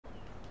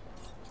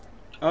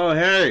Oh,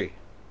 hey!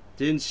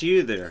 Didn't see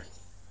you there.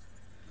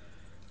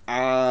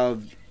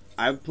 I'm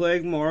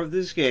playing more of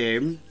this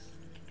game.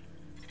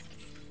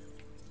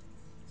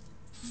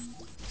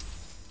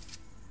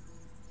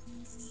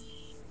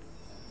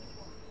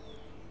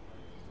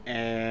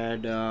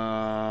 And,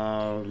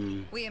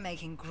 We are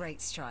making great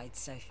strides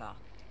so far.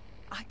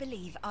 I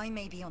believe I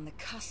may be on the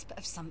cusp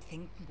of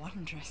something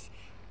wondrous,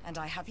 and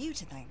I have you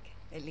to thank,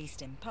 at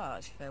least in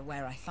part, for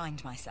where I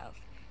find myself.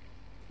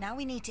 Now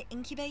we need to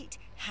incubate,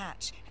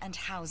 hatch, and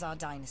house our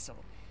dinosaur.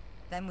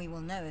 Then we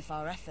will know if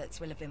our efforts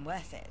will have been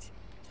worth it.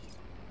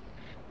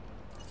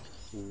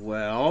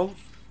 well,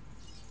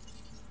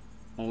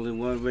 only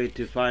one way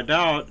to find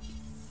out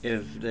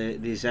if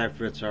these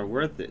efforts are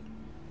worth it.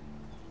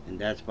 And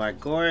that's by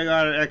going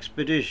on an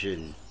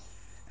expedition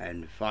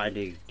and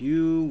finding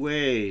new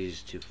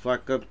ways to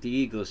fuck up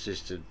the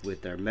ecosystem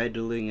with our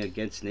meddling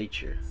against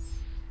nature.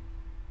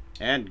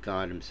 And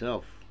God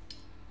himself.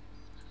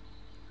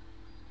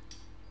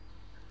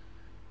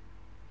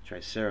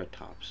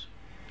 Triceratops.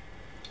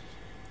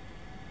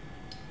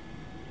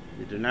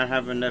 We do not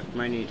have enough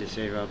money to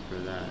save up for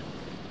that.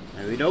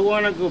 And we don't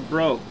want to go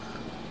broke.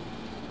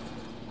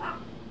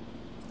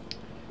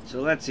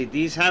 So let's see,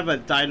 these have a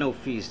dino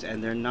feast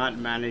and they're not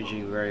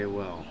managing very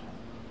well.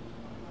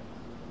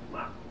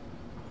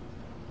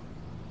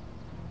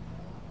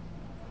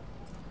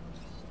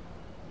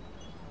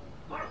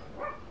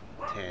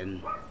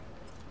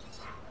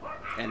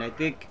 And I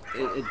think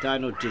a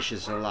dino dish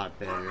is a lot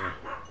better.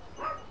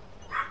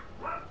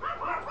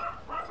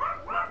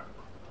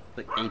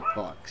 Like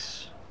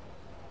 $8.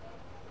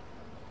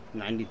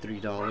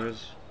 $93.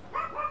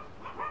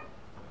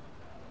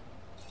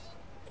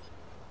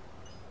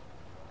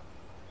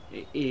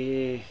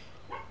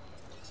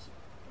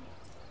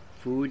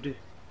 Food.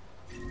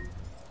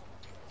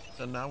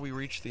 And now we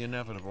reach the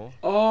inevitable.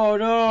 Oh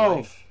no!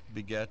 Life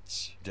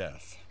begets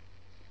death.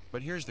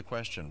 But here's the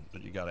question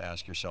that you got to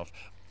ask yourself.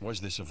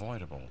 Was this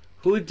avoidable?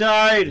 Who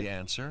died? The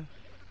answer?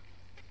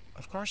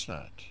 Of course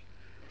not.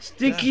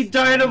 Stinky Death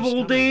died of always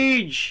old coming.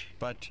 age!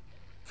 But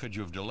could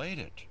you have delayed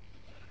it?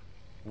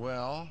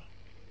 Well,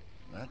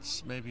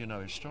 that's maybe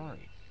another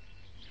story.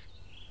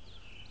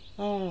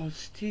 Oh,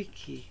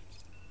 Stinky.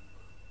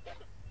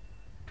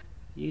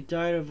 You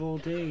died of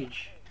old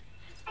age.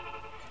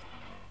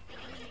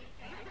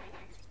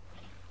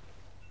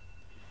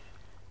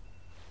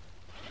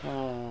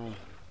 Oh.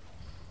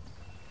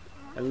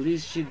 At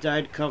least you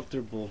died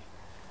comfortable.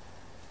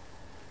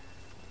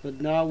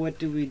 But now what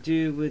do we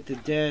do with the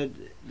dead?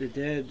 The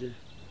dead.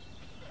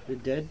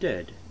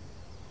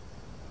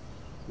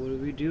 What do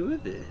we do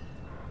with it?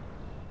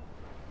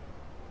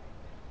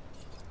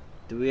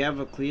 Do we have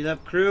a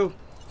cleanup crew?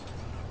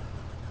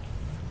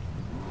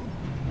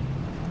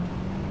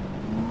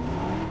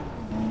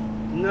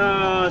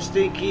 No,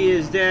 Stinky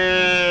is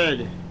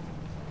dead.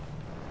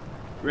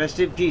 Rest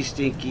in peace,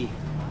 Stinky.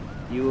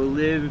 You will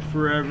live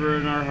forever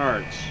in our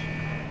hearts.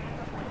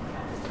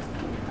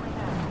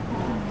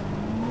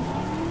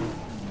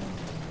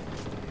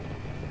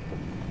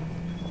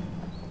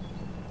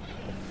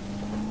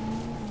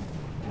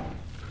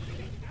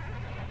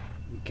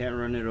 We can't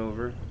run it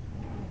over.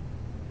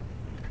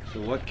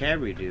 So what can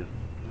we do?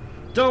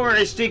 Don't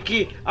worry,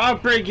 Stinky. I'll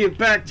bring you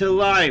back to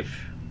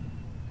life.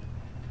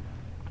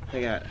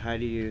 How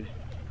do you...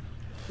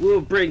 We'll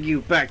bring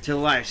you back to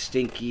life,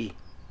 Stinky.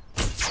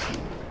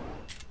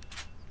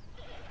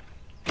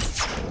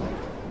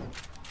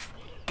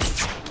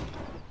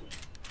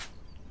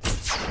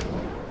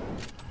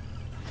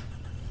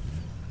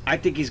 I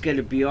think he's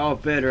gonna be all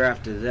better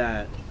after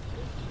that.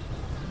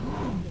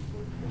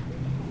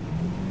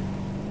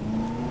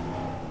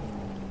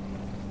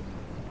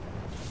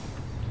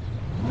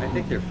 I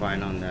think they're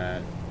fine on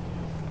that.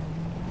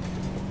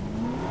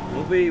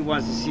 Nobody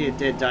wants to see a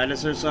dead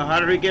dinosaur, so how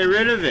do we get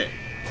rid of it?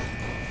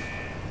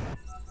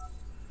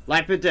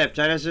 Life and death.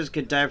 Dinosaurs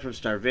can die from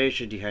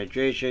starvation,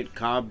 dehydration,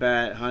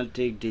 combat,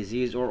 hunting,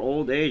 disease, or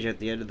old age at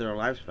the end of their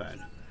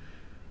lifespan.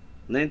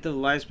 Length of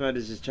lifespan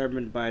is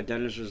determined by a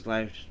dinosaur's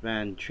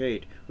lifespan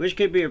trait, which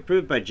can be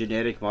improved by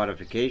genetic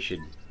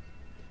modification.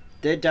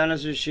 Dead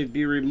dinosaurs should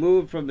be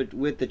removed from it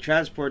with the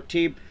transport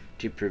team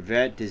to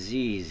prevent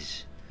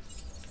disease.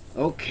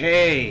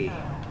 Okay.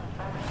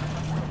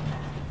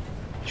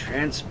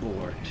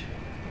 Transport.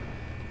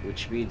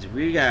 Which means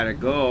we gotta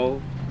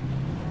go.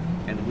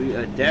 And we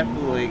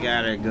definitely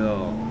gotta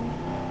go.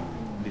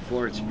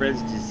 Before it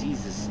spreads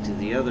diseases to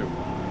the other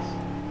ones.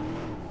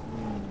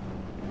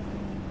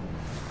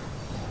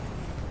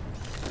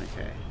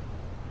 Okay.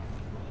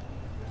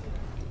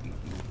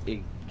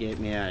 Get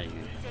me out of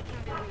here.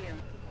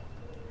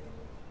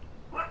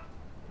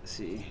 Let's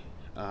see.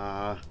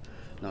 No,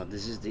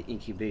 this is the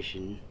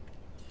incubation.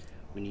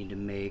 We need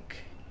to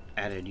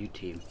add a new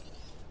team.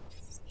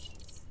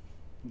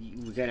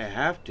 We gotta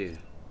have to.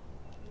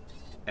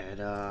 And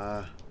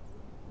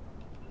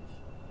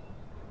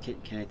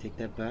can I take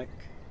that back?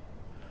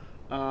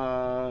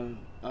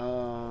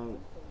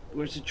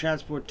 Where's the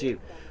transport team?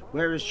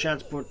 Where is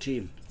transport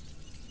team?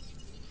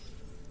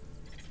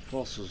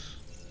 Fossils.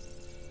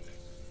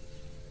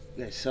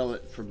 Gotta sell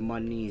it for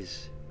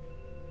monies.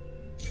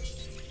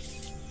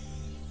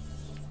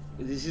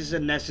 This is a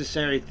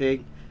necessary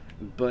thing,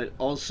 but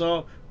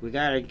also we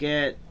gotta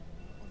get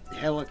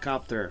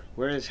helicopter.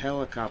 Where is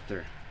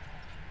helicopter?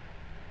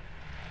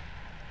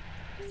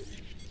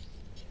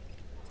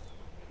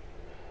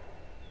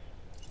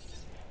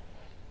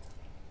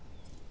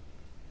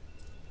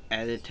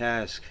 Added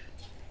task.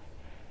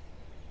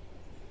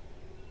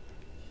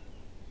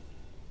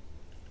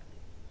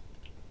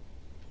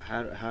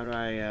 How do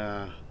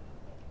I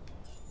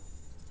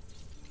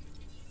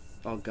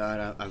oh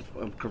god,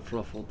 I'm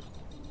kerfluffled.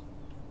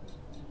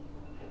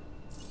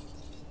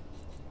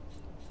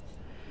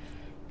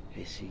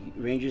 I see.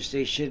 Ranger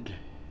station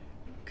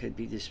could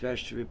be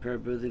dispatched to repair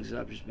buildings,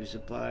 objects be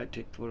supplied,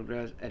 take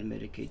photographs, and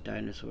medicate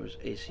dinosaurs.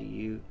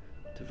 ACU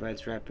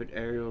provides rapid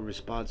aerial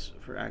response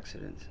for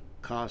accidents.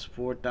 Cost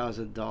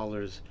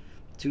 $4,000.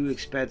 Too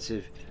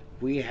expensive.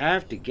 We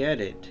have to get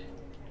it.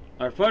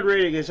 Our fund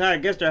rating is high. I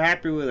guess they're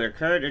happy with our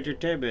current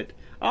entertainment.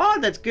 Oh,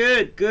 that's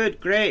good.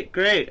 Good. Great.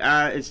 Great.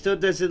 It still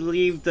doesn't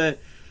leave the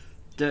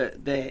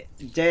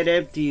dead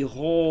empty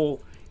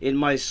hole in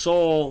my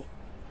soul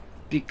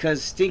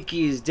because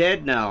Stinky is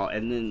dead now,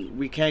 and then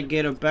we can't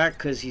get him back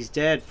because he's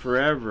dead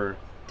forever.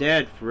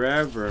 Dead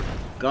forever.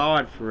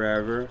 God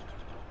forever.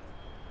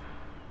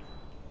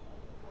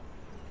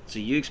 So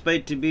you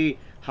explain to me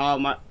how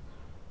my...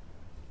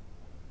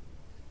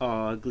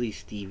 Oh, Ugly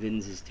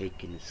Stevens is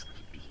taking a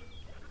skippy.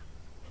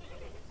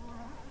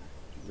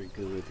 We're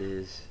good with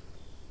this.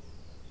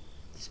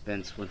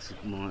 Dispense once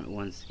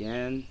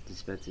again.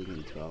 Dispensing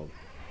in 12.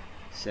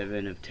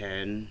 7 of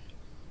 10.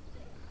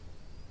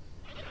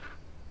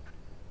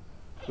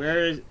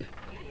 Where is...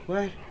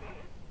 What?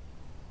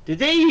 Did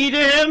they eat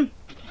him?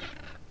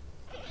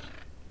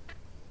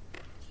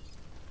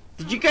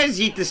 Did you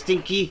guys eat the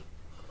Stinky?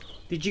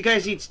 Did you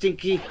guys eat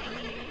Stinky?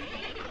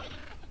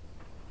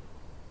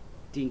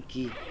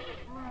 Stinky.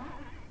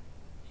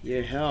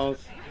 Your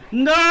health.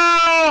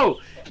 No!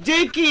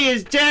 Dinky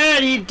is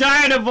dead! He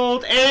died of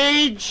old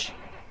age!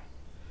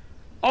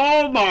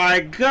 Oh my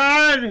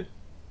god!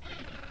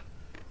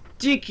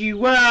 Dinky,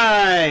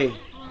 why?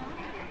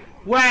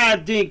 Why,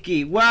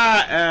 Dinky?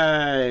 Why?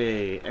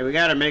 And we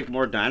gotta make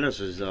more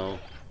dinosaurs though.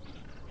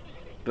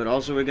 But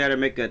also we gotta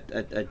make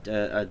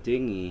a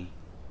dinghy.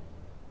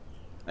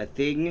 A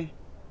thing?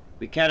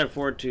 We can't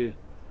afford to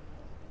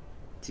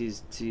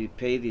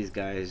pay these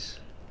guys.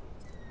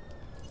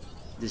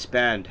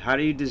 Disband. How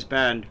do you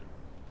disband?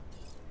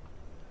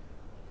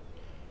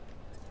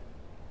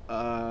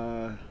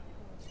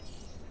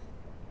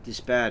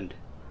 Disband.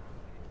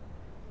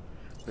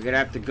 We're gonna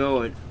have to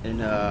go and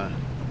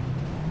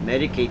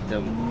medicate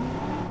them.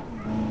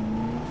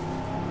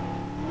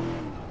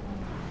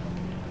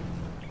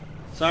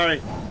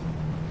 Sorry.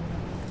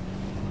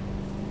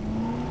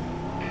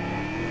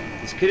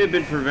 This could have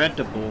been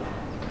preventable,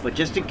 but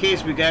just in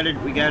case we gotta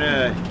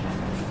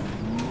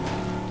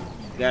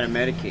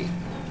medicate.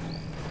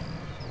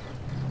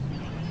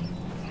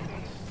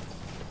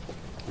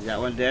 Is that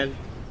one dead?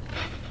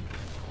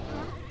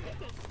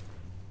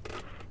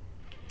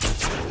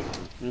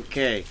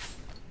 Okay.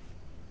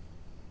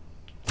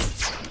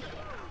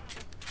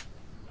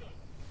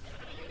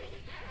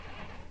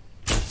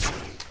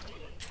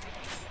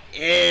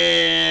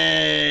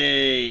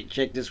 Hey,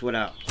 check this one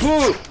out.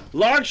 Boom!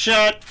 Long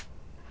shot!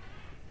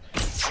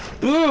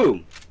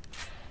 Boom!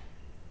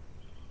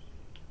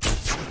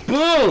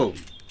 Boom!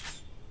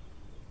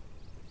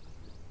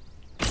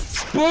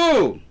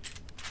 Boom!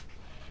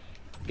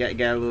 Gotta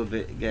get a little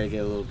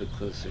bit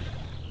closer.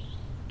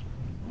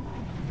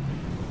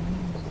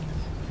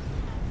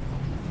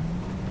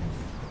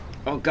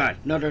 Oh god,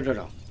 no. Drive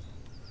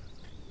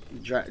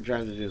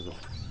the vehicle.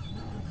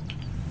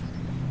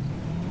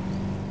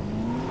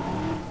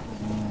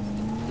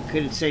 We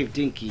couldn't save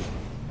Dinky.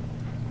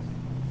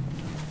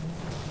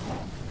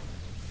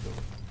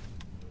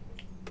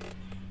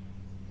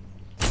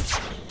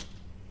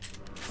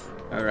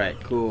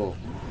 Alright, cool.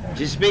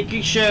 Just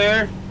making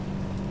sure.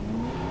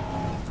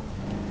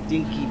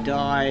 Dinky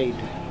died.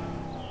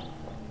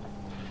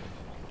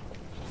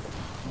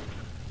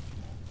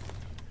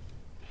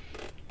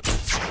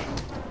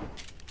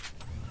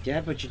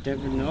 Yeah, but you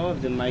never know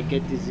if they might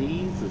get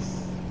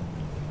diseases.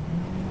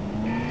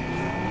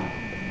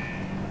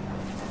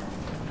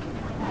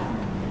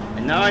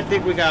 And now I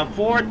think we got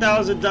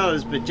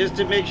 $4,000, but just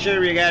to make sure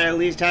we gotta at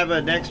least have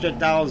an extra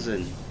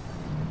 1,000.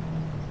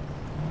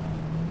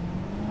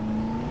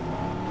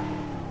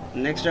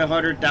 An extra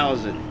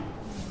 100,000.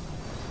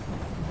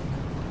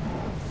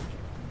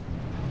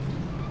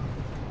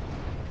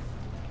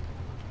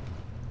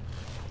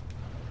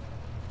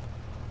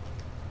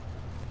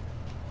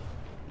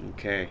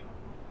 Okay.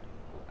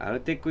 I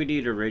don't think we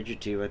need a Ranger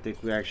team. I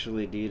think we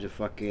actually need a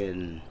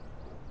fucking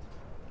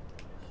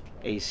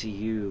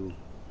ACU.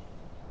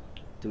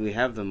 Do we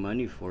have the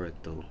money for it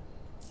though?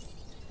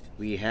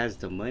 We has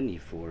the money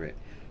for it.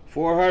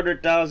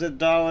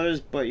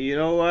 $400,000, but you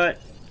know what?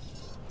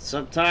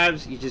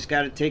 Sometimes you just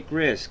gotta take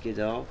risk, you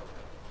know?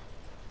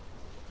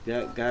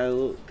 Gotta get a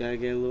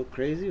little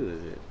crazy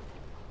with it.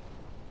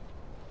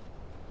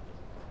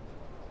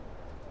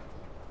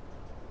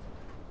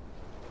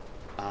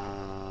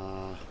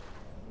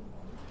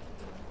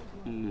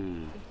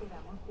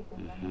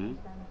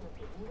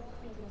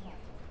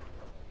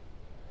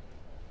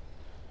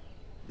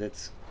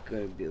 That's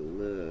gonna be a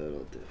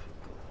little difficult.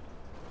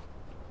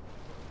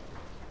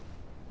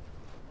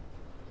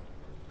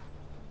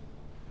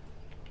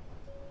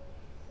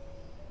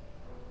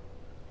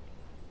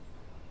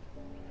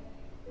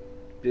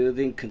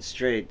 Building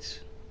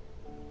constraints.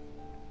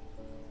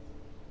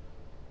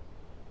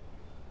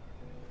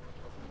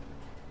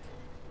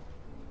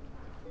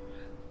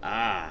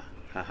 Ah,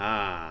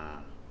 haha.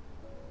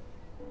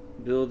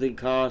 Building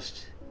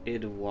cost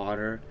in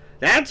water.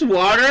 That's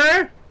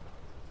water?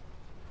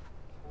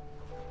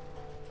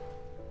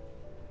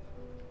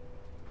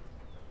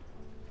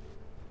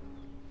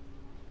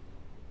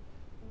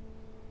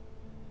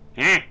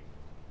 Huh?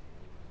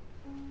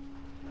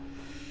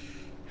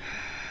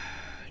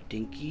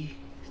 Dinky?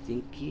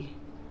 Stinky?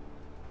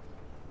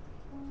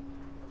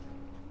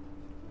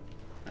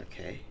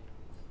 Okay.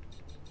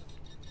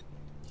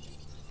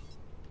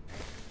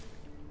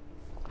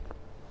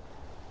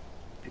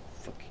 Big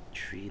fucking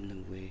tree in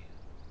the way.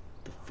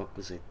 The fuck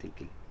was I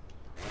thinking?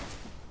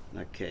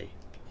 Okay.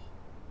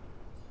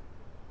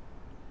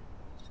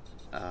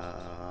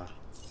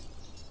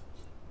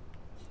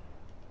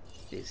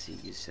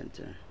 ACU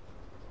center.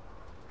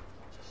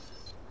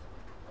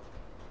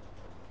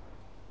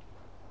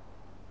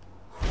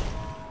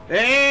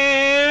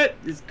 Hey,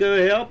 it's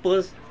gonna help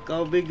us. It's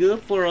gonna be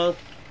good for us.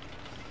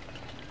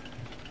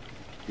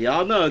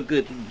 Y'all know a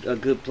good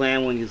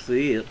plan when you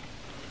see it.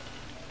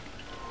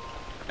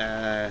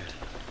 Paya.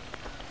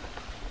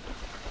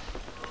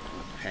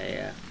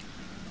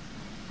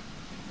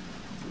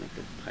 Make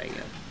a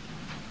paya.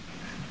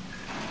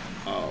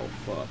 Oh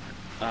fuck.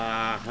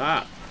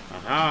 Aha.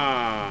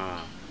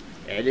 Aha.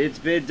 And it's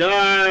been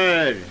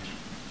done.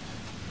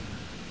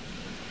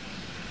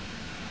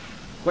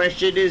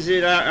 Question, is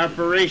it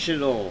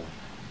operational?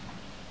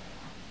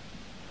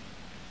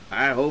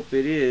 I hope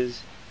it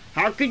is.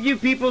 How could you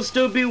people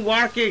still be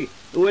walking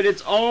when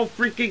it's all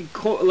freaking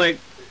cold, like,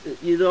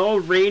 you know,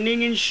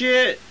 raining and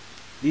shit?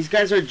 These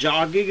guys are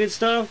jogging and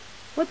stuff.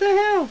 What the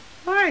hell?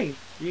 Why?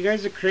 You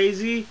guys are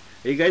crazy?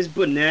 Are you guys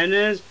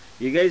bananas?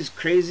 You guys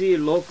crazy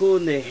and local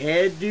in the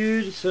head,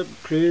 dude? Something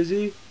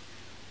crazy?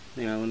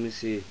 Hang on, let me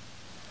see.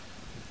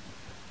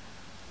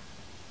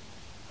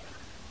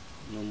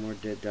 No more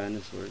dead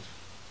dinosaurs.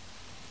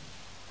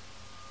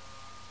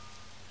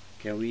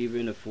 Can we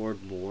even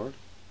afford more?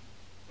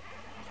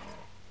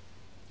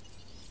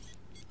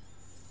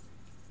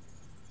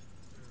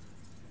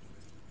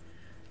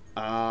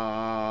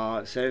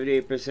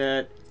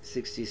 78%,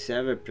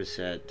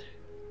 67%.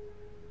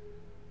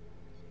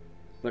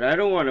 But I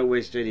don't want to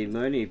waste any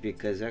money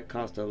because that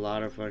cost a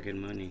lot of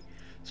fucking money.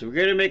 So we're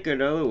gonna make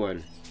another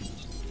one.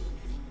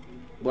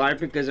 Why?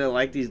 Because I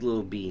like these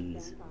little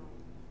beans.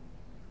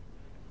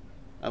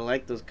 I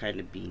like those kind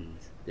of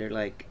beans. They're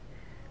like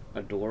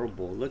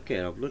adorable. Look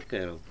at them. Look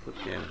at them. Look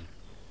at them.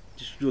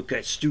 Just look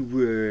at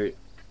Stuart.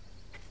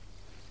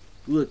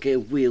 Look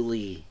at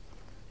Willie.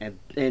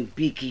 And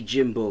Beaky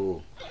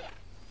Jimbo.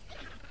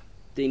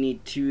 They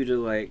need two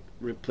to like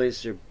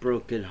replace their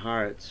broken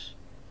hearts.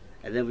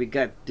 And then we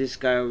got this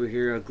guy over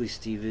here, Ugly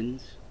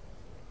Stevens.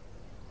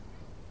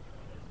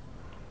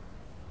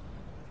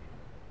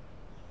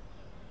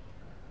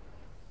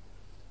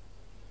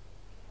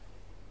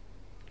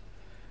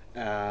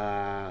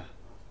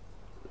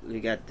 We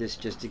got this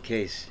just in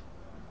case.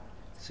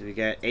 So we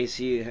got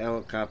AC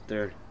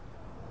helicopter.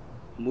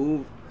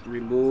 Move,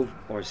 remove,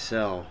 or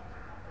sell.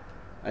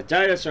 A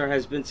dinosaur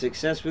has been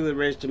successfully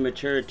raised to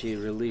maturity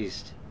and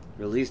released.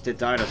 Release the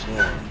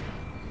dinosaur.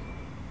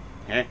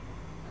 Huh?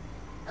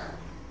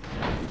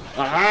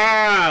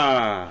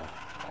 Aha!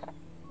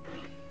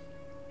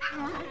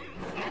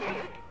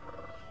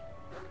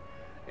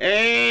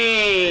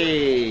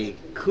 Hey!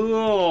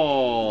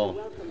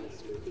 Cool!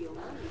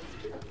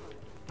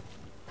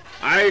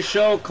 I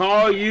shall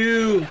call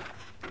you.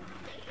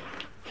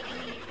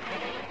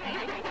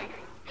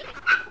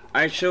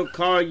 I shall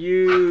call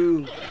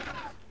you.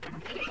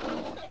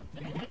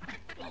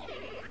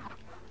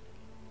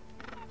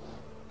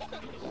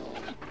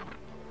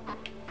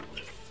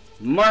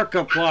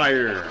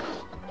 Markiplier.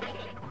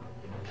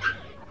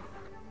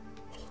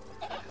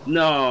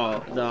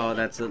 No,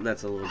 that's a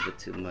little bit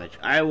too much.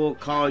 I will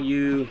call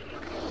you.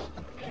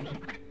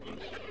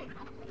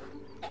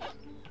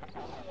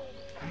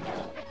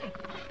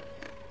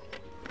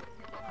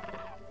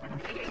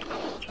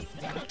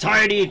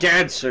 Tiny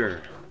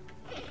Dancer.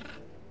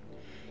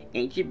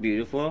 Ain't you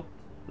beautiful?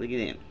 Look at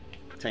him.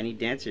 Tiny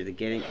Dancer.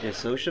 They're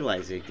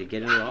socializing. They're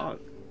getting along.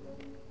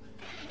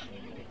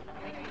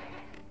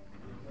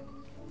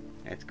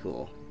 That's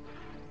cool.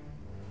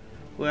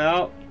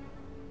 Well,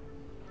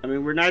 I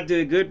mean, we're not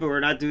doing good, but we're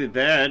not doing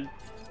bad.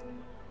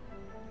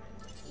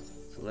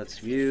 So let's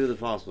view the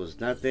fossils.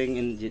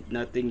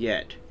 Nothing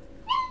yet.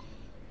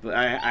 But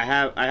I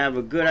have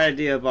a good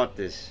idea about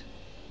this.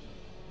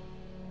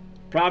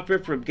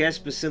 Profit from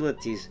guest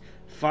facilities,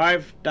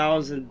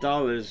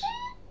 $5,000.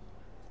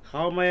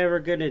 How am I ever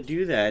gonna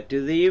do that?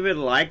 Do they even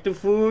like the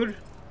food?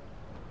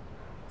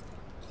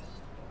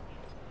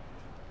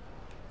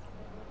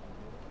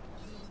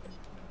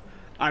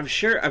 I'm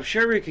sure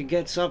we could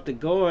get something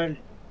going.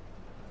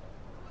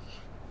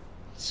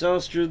 So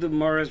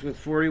Strudomaurus with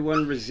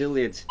 41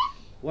 resilience.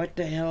 What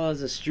the hell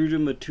is a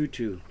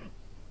Strudomatutu?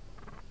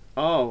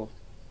 Oh.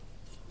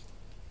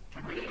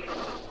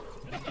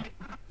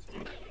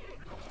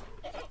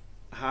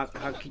 How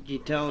could you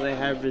tell they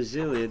have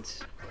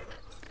resilience?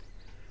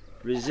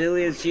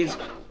 Resilience is...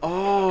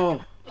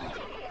 Oh!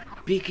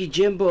 Beaky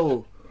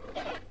Jimbo!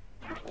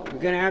 We're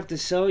gonna have to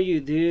sell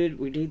you, dude.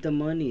 We need the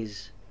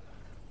monies.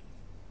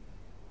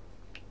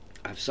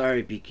 I'm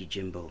sorry, Beaky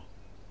Jimbo.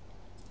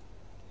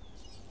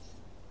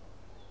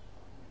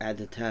 Add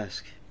the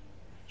task.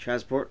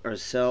 Transport or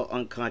sell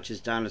unconscious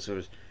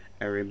dinosaurs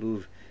and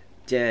remove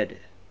dead.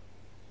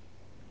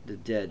 The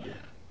dead.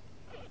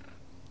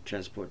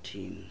 Transport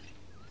team.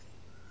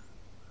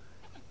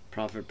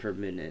 Profit per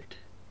minute.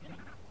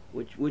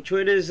 Which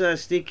one is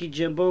Stinky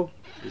Jimbo?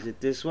 Is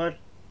it this one?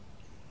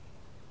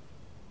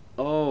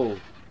 Oh.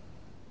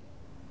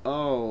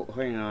 Oh,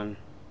 hang on.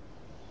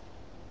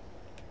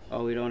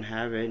 Oh, we don't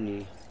have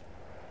any.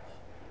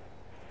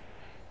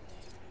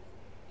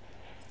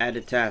 Add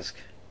a task.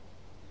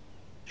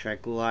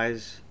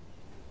 Tranquilize.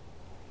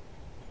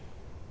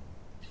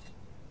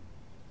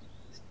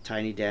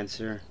 Tiny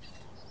Dancer.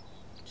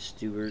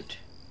 Stewart.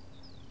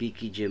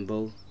 Beaky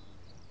Jimbo.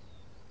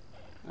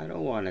 I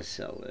don't want to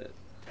sell it.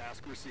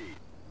 Task received.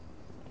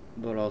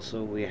 But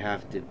also we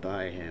have to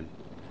buy him.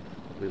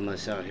 We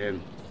must sell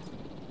him.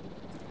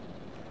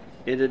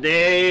 In the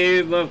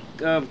name of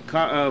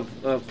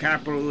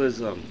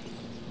capitalism.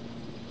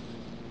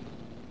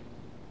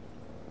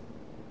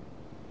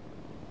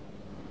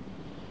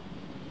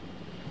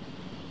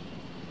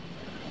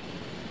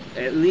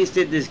 At least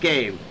in this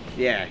game.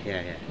 Yeah.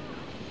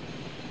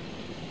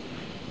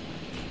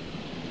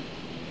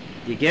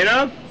 You get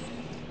him?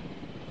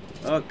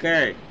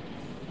 Okay.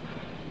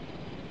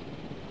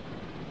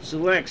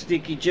 Select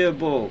Stinky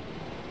Jimbo.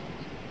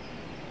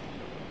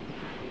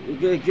 We're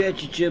gonna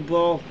get you,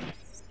 Jimbo.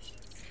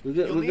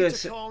 You'll need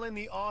to call in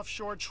the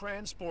offshore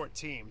transport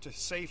team to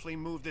safely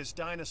move this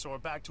dinosaur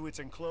back to its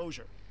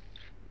enclosure.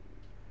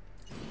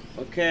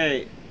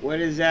 Okay, what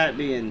does that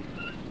mean?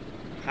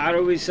 How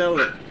do we sell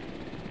it?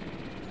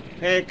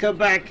 Hey, come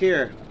back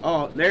here.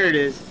 Oh, there it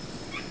is.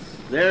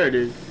 There it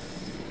is.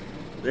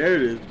 There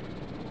it is.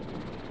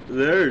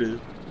 There it is.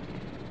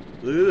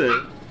 Look at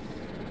that.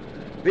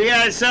 We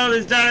gotta sell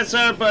this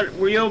dinosaur, but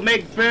you'll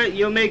make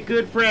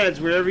good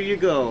friends wherever you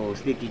go,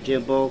 Sneaky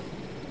Jimbo.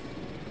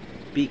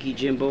 Beaky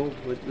Jimbo.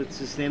 What's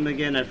his name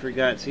again? I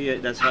forgot. See,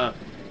 that's how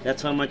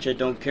much I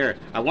don't care.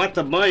 I want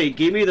the money.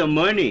 Give me the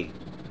money.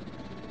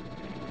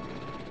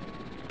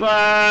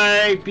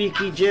 Bye,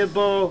 Beaky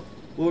Jimbo.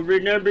 We'll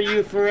remember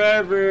you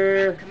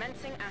forever.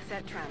 Commencing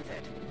asset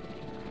transit.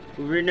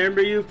 We'll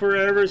remember you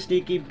forever,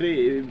 Sneaky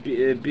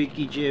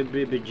Beaky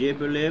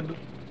Jibbalib.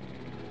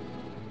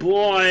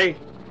 Boy.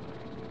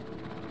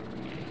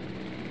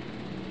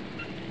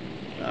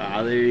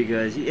 Ah, there you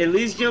go. At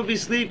least you'll be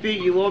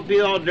sleeping. You won't be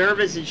all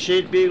nervous and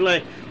shit, being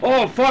like,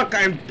 oh fuck,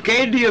 I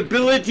gained the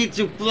ability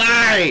to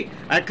fly.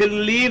 I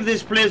can leave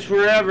this place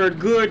forever.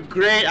 Good,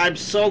 great. I'm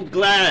so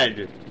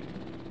glad.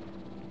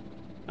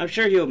 I'm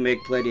sure he'll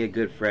make plenty of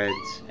good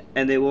friends,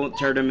 and they won't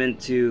turn him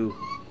into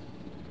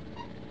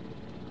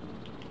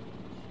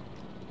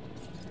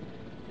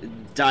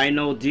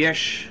Dino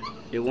Dish.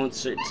 They won't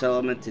sell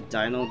him into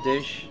Dino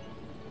Dish.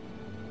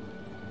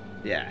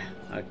 Yeah,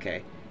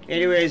 okay.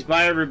 Anyways,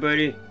 bye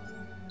everybody.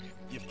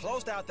 You've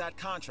closed out that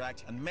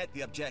contract and met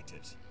the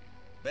objectives.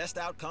 Best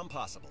outcome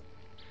possible.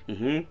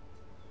 Mm-hmm.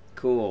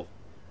 Cool.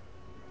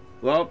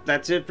 Well,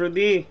 that's it for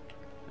me.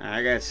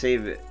 I gotta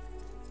save it.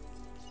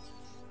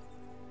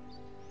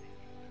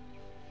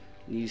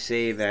 You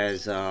save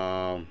as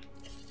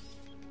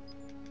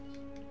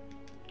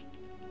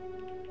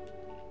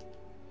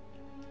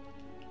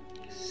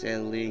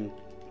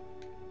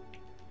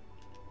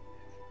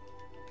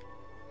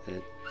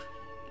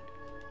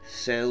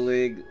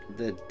selling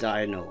the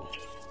dino.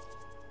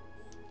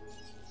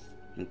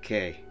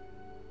 Okay.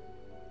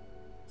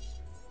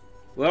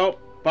 Well,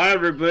 bye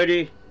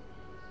everybody.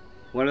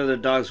 One of the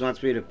dogs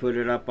wants me to put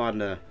it up on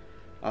the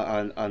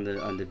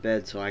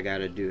bed, so I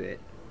gotta do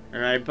it. All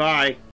right, bye.